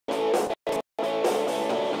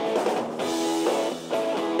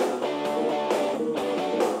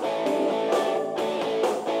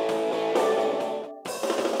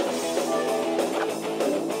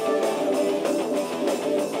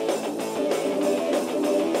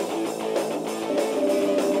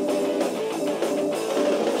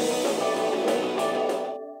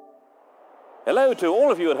Hello to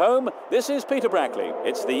all of you at home. This is Peter Brackley.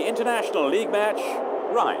 It's the International League match,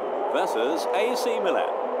 Rhine versus AC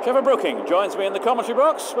Milan. Trevor Brooking joins me in the commentary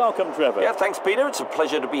box. Welcome, Trevor. Yeah, thanks, Peter. It's a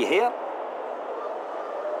pleasure to be here.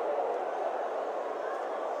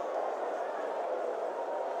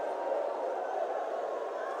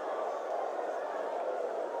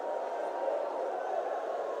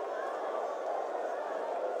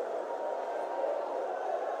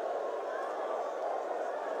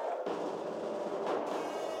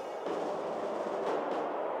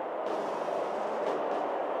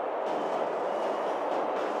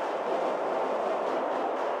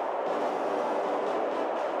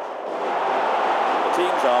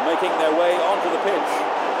 Teams are making their way onto the pitch.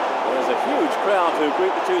 There's a huge crowd to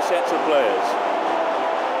greet the two sets of players.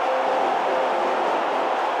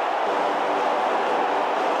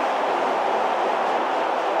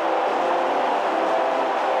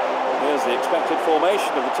 Here's the expected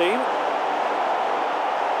formation of the team.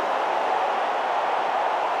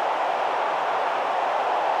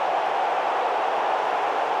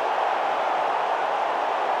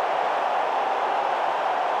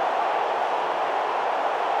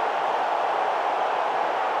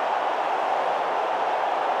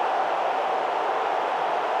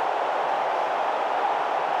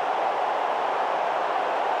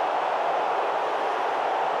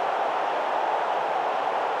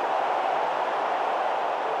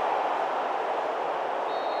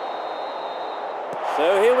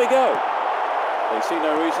 So here we go. They see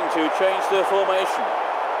no reason to change their formation.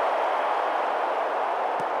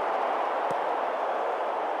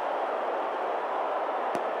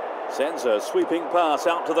 Sends a sweeping pass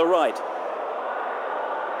out to the right.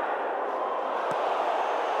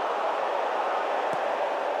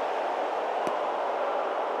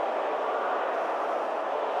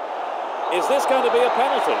 Is this going to be a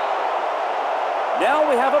penalty? Now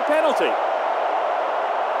we have a penalty.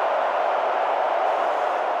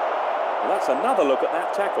 Well, that's another look at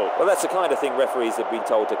that tackle. Well, that's the kind of thing referees have been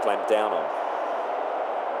told to clamp down on.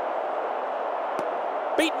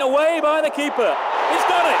 Beaten away by the keeper. He's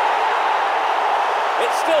done it.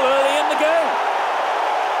 It's still early in the game.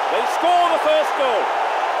 They score the first goal.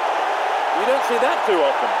 You don't see that too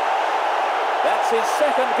often. That's his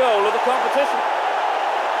second goal of the competition.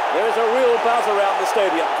 There is a real buzz around the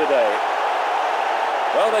stadium today.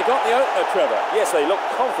 Well, they got the opener, Trevor. Yes, they look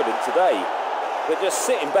confident today. But just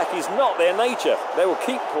sitting back is not their nature. They will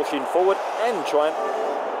keep pushing forward and try and...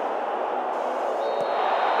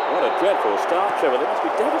 What a dreadful start, Trevor. They must be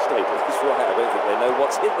devastated. That's right. I don't think they know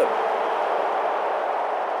what's hit them.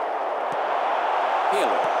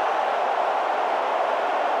 Milan.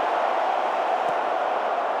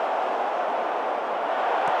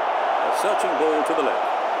 A searching ball to the left.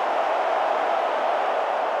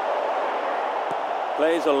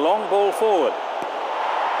 Plays a long ball forward.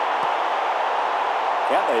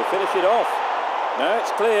 Can they finish it off? No,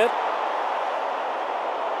 it's cleared.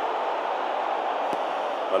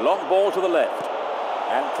 A long ball to the left.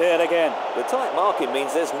 And cleared again. The tight marking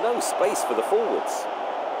means there's no space for the forwards.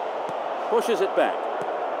 Pushes it back.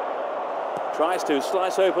 Tries to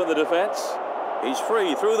slice open the defence. He's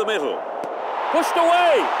free through the middle. Pushed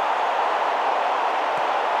away!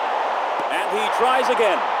 And he tries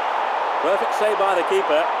again. Perfect save by the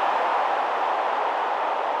keeper.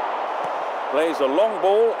 Plays a long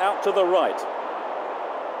ball out to the right.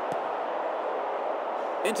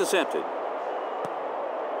 Intercepted.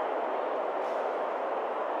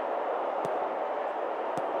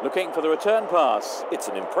 Looking for the return pass. It's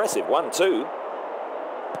an impressive one too.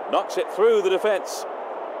 Knocks it through the defence.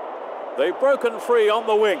 They've broken free on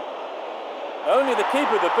the wing. Only the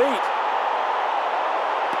keeper the beat.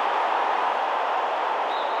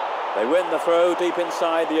 They win the throw deep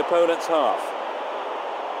inside the opponent's half.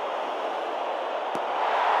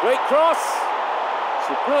 Great cross.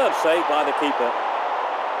 Superb save by the keeper.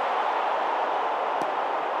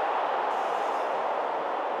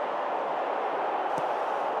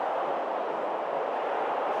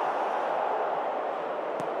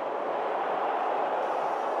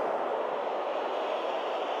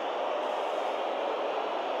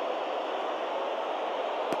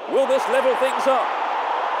 Will this level things up?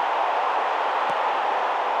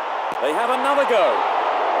 They have another go.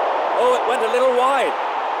 Oh, it went a little wide.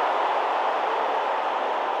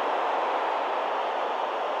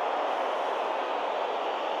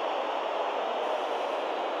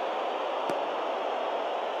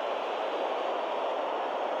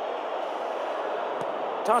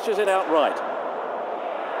 Touches it out right.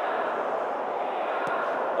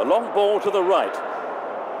 A long ball to the right.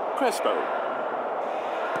 Crespo.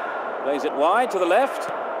 Plays it wide to the left.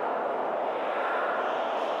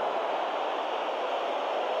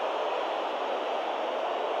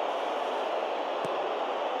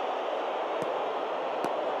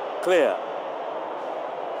 Clear.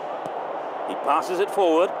 He passes it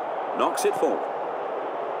forward. Knocks it forward.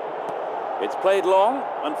 It's played long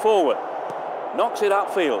and forward. Knocks it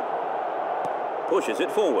upfield. Pushes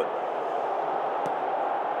it forward.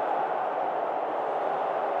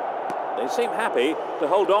 They seem happy to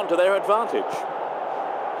hold on to their advantage.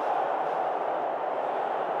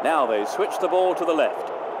 Now they switch the ball to the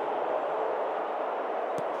left.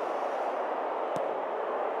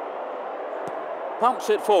 Pumps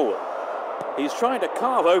it forward. He's trying to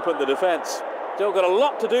carve open the defence. Still got a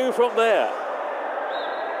lot to do from there.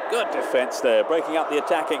 Good defence there, breaking up the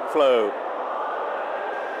attacking flow.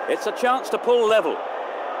 It's a chance to pull level.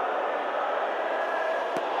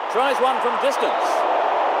 Tries one from distance.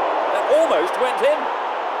 That almost went in.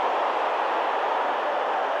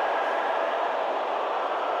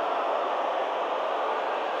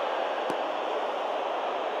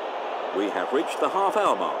 We have reached the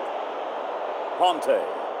half-hour mark. Ponte.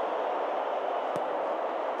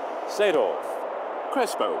 Seedorf.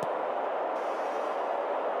 Crespo.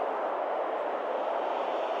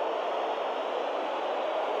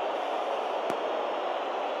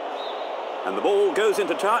 And the ball goes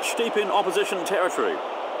into touch deep in opposition territory.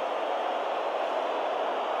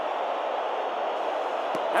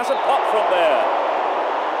 Has a pop from there.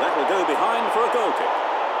 That will go behind for a goal kick.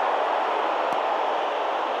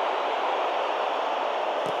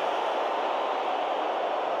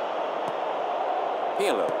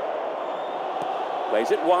 Pirlo.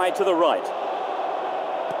 Plays it wide to the right.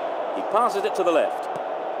 He passes it to the left.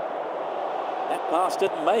 That pass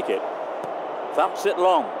didn't make it. Thumps it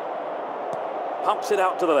long. Pumps it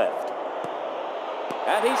out to the left.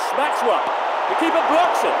 And he smacks one. The keeper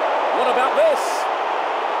blocks it. What about this?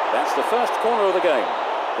 That's the first corner of the game.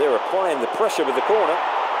 They're applying the pressure with the corner.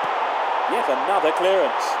 Yet another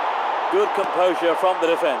clearance. Good composure from the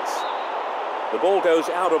defence. The ball goes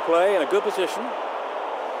out of play in a good position.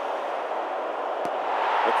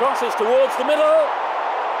 The cross is towards the middle.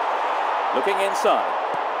 Looking inside.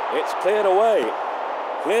 It's cleared away.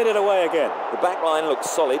 Cleared it away again. The back line looks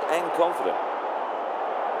solid and confident.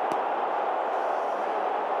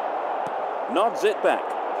 Nods it back.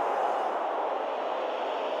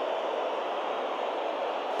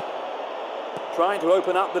 Trying to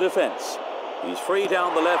open up the defence. He's free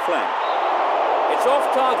down the left flank. It's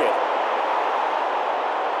off target.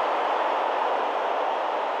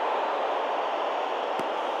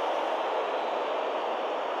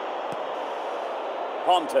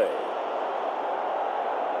 Ponte.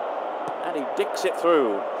 And he dicks it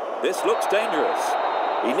through. This looks dangerous.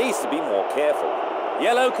 He needs to be more careful.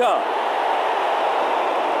 Yellow card.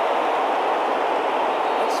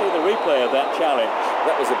 Let's see the replay of that challenge.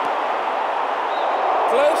 That was a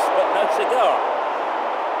close, but no cigar.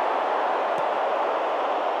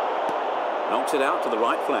 Knocks it out to the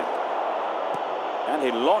right flank. And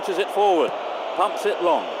he launches it forward. Pumps it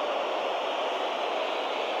long.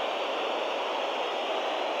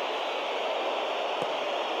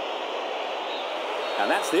 And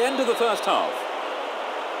that's the end of the first half.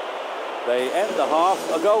 They end the half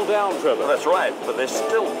a goal down, Trevor. Well, that's right, but there's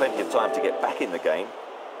still plenty of time to get back in the game.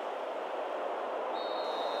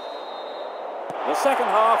 The second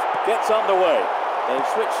half gets underway. They've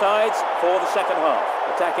switched sides for the second half.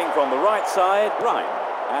 Attacking from the right side, Right.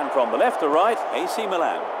 and from the left to right, AC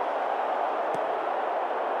Milan.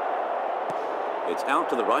 It's out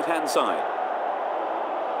to the right-hand side.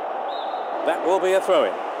 that will be a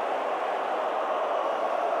throw-in.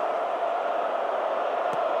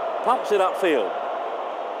 Pumps it upfield.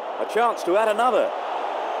 A chance to add another.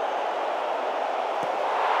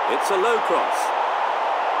 It's a low cross.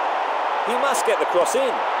 He must get the cross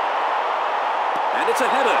in. And it's a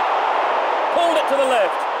header. Pulled it to the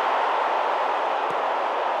left.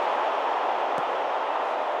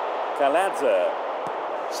 Kaladze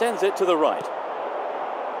sends it to the right.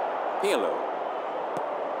 Pirlo.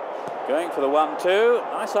 Going for the 1-2.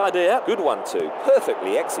 Nice idea. Good 1-2.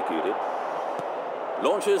 Perfectly executed.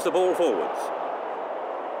 Launches the ball forwards.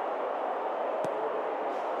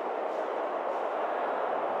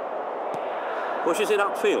 Pushes it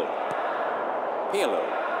upfield. Pirlo.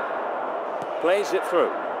 Plays it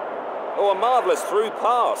through. Oh, a marvellous through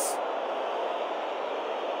pass.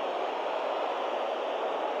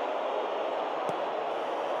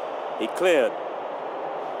 He cleared.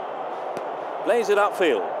 Plays it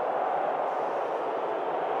upfield.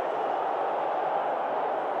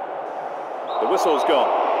 The whistle's gone.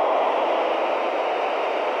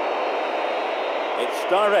 It's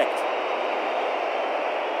direct.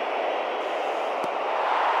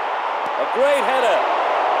 A great header.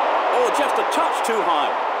 Oh, just a touch too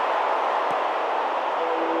high.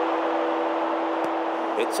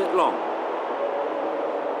 Hits it long.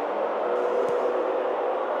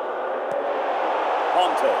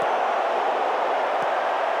 Ponte.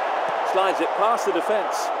 Slides it past the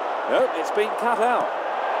defence. Nope, it's been cut out.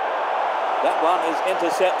 That one is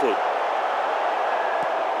intercepted.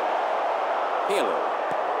 Pirlo.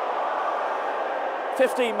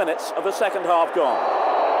 15 minutes of the second half gone.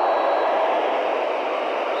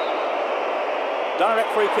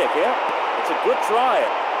 Direct free kick here. It's a good try.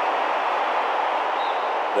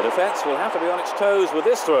 The defence will have to be on its toes with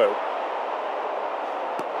this throw.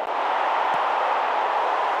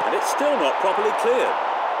 And it's still not properly cleared.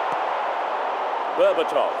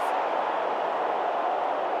 Berbatov.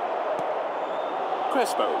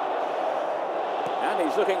 Crespo. And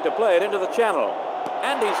he's looking to play it into the channel.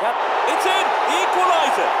 And it's in! The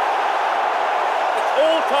equaliser! It's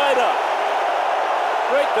all tied up.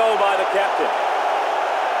 Great goal by the captain.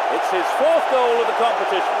 It's his fourth goal of the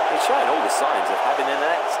competition. He's showing all the signs of having an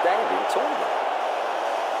outstanding tournament.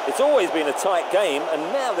 It's always been a tight game, and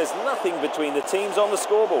now there's nothing between the teams on the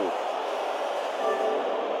scoreboard.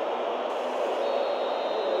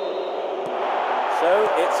 So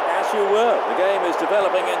it's as you were. The game is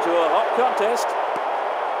developing into a hot contest.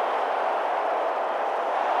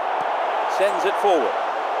 Sends it forward.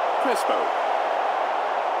 Crespo.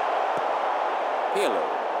 Pirlo.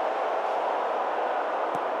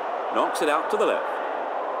 Knocks it out to the left.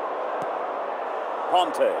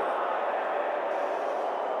 Ponte.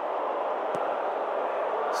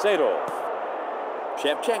 Seedorf.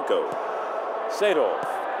 Shevchenko. Seedorf.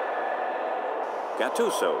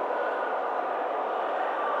 Gattuso.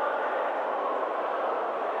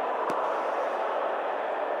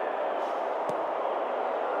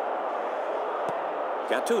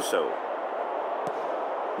 Gattuso.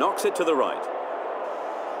 Knocks it to the right.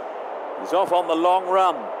 He's off on the long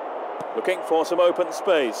run. Looking for some open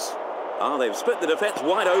space. They've split the defence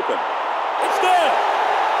wide open. It's there!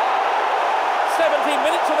 17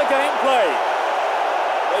 minutes of the game played.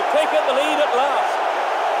 They've taken the lead at last.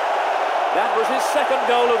 That was his second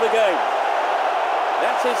goal of the game.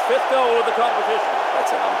 That's his fifth goal of the competition.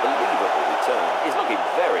 That's an unbelievable return. He's looking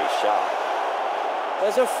very sharp.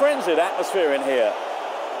 There's a frenzied atmosphere in here.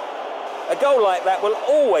 A goal like that will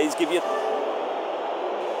always give you...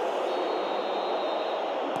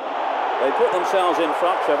 They put themselves in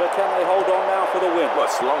front, Trevor. Can they hold on now for the win? Well,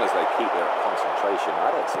 as long as they keep their concentration,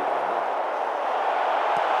 I don't see why not.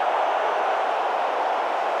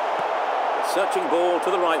 A searching ball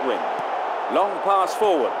to the right wing. Long pass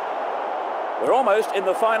forward. We're almost in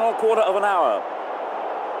the final quarter of an hour.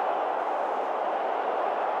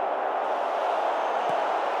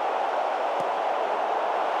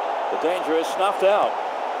 The danger is snuffed out.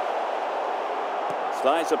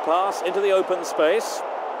 Slides a pass into the open space.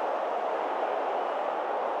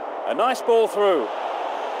 A nice ball through.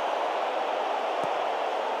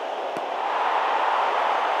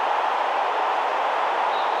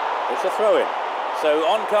 It's a throw-in. So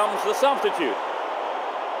on comes the substitute.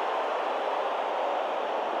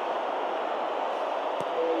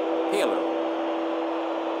 Pirlo.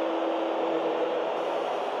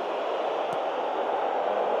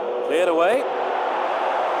 Cleared away.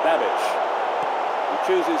 Babic. He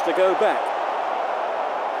chooses to go back.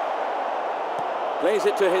 Plays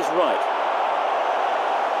it to his right.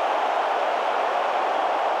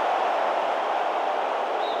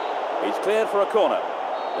 He's cleared for a corner.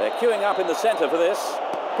 They're queuing up in the centre for this.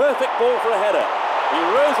 Perfect ball for a header. He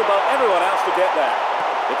rose above everyone else to get that.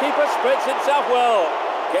 The keeper spreads himself well.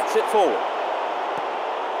 Gets it forward.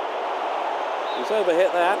 He's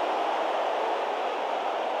overhit that.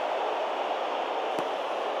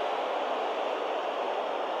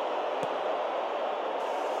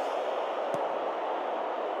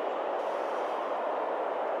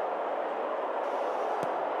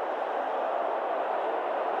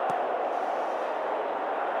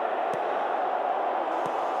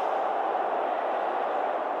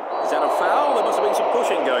 Is that a foul? There must have been some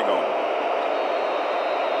pushing going on.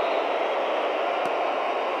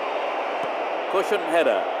 Cushion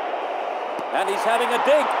header. And he's having a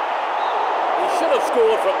dig. He should have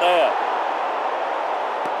scored from there.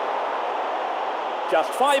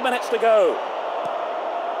 Just 5 minutes to go.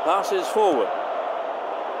 Passes forward.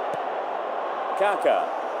 Kaka.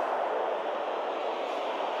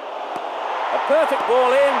 A perfect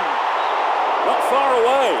ball in. Not far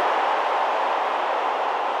away.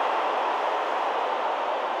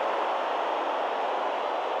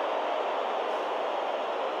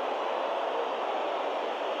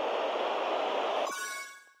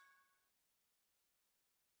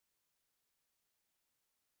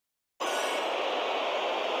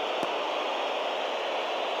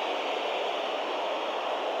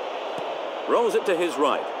 Rolls it to his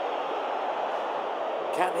right.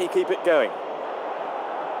 Can he keep it going?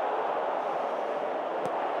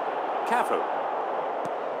 Cafu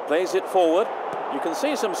plays it forward. You can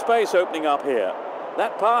see some space opening up here.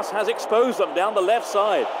 That pass has exposed them down the left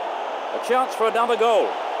side. A chance for another goal.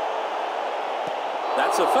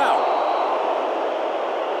 That's a foul.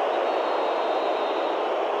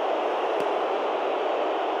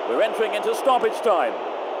 We're entering into stoppage time.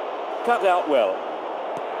 Cut out well.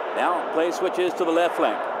 Now play switches to the left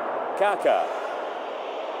flank. Kaka.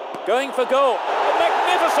 Going for goal. A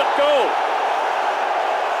magnificent goal.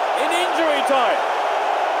 In injury time.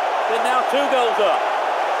 They're now 2 goals up.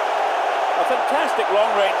 A fantastic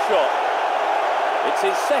long-range shot. It's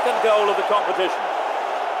his second goal of the competition.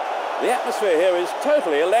 The atmosphere here is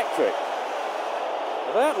totally electric.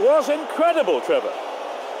 That was incredible, Trevor.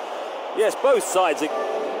 Yes, both sides.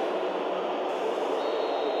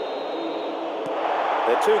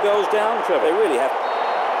 They're 2 goals down, Trevor. They really have.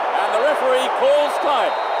 And the referee calls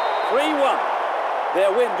time. 3-1.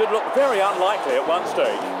 Their win did look very unlikely at one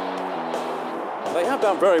stage. They have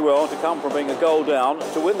done very well to come from being a goal down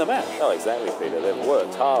to win the match. Oh, exactly, Peter. They've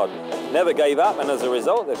worked hard, never gave up, and as a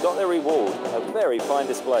result, they've got their reward. A very fine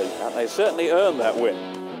display. And they certainly earned that win.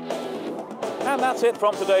 And that's it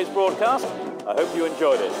from today's broadcast. I hope you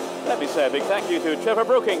enjoyed it. Let me say a big thank you to Trevor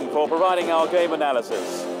Brooking for providing our game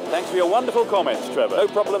analysis. Thanks for your wonderful comments, Trevor. No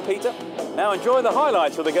problem, Peter. Now enjoy the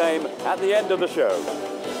highlights of the game at the end of the show.